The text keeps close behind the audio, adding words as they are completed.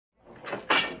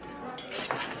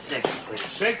6, please.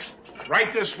 6?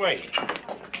 Right this way.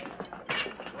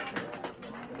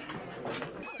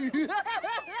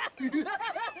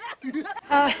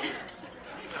 Hi.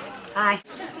 Hi. Hi.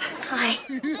 Hi.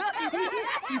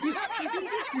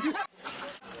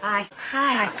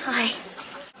 Hi. Hi.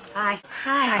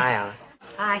 Hi, Alice.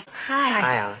 Hi.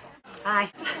 Hi, Alice. Hi.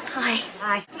 Hi.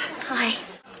 Hi. Hi.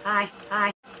 Hi.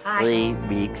 Hi. Hi. 3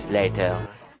 weeks later.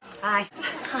 Alice. Hi.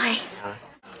 Hi. Alice.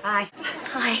 Hi.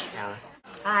 Hi. Alice.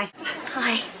 Hi.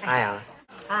 Hi. Hi, Alice.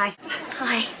 Hi.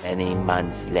 Hi. Many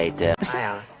months later. Hi,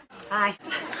 Alice. Hi.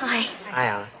 Hi. Hi,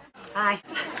 Alice. Hi.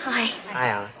 Hi. Hi,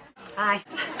 Alice. Hi.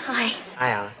 Hi. Hi,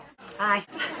 Alice. Hi.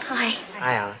 Hi.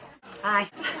 Hi, Alice. Hi.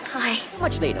 Hi.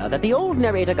 Much later that the old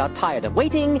narrator got tired of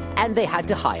waiting and they had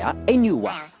to hire a new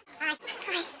one.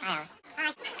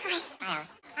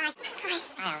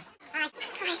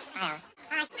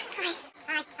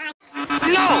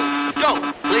 No!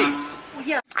 Don't, please.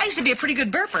 Yeah, I used to be a pretty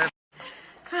good burper.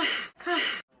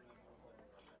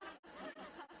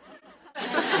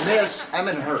 Miss, I'm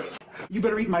in a hurry. You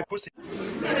better eat my pussy.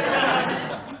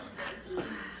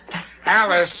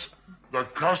 Alice, the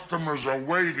customers are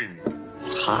waiting.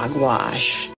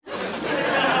 Hogwash.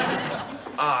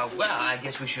 Well, I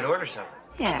guess we should order something.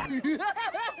 Yeah.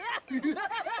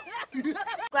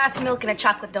 Glass of milk and a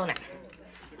chocolate donut.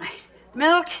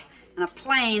 Milk and a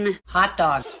plain hot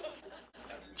dog.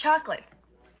 Chocolate.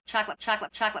 Chocolate,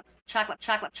 chocolate, chocolate, chocolate,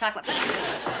 chocolate, chocolate.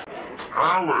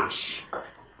 Alice.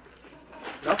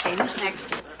 Okay, who's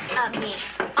next? Me.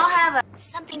 I'll have a...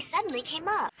 Something suddenly came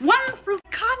up. One fruit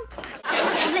cocktail.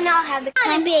 And then I'll have the...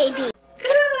 baby.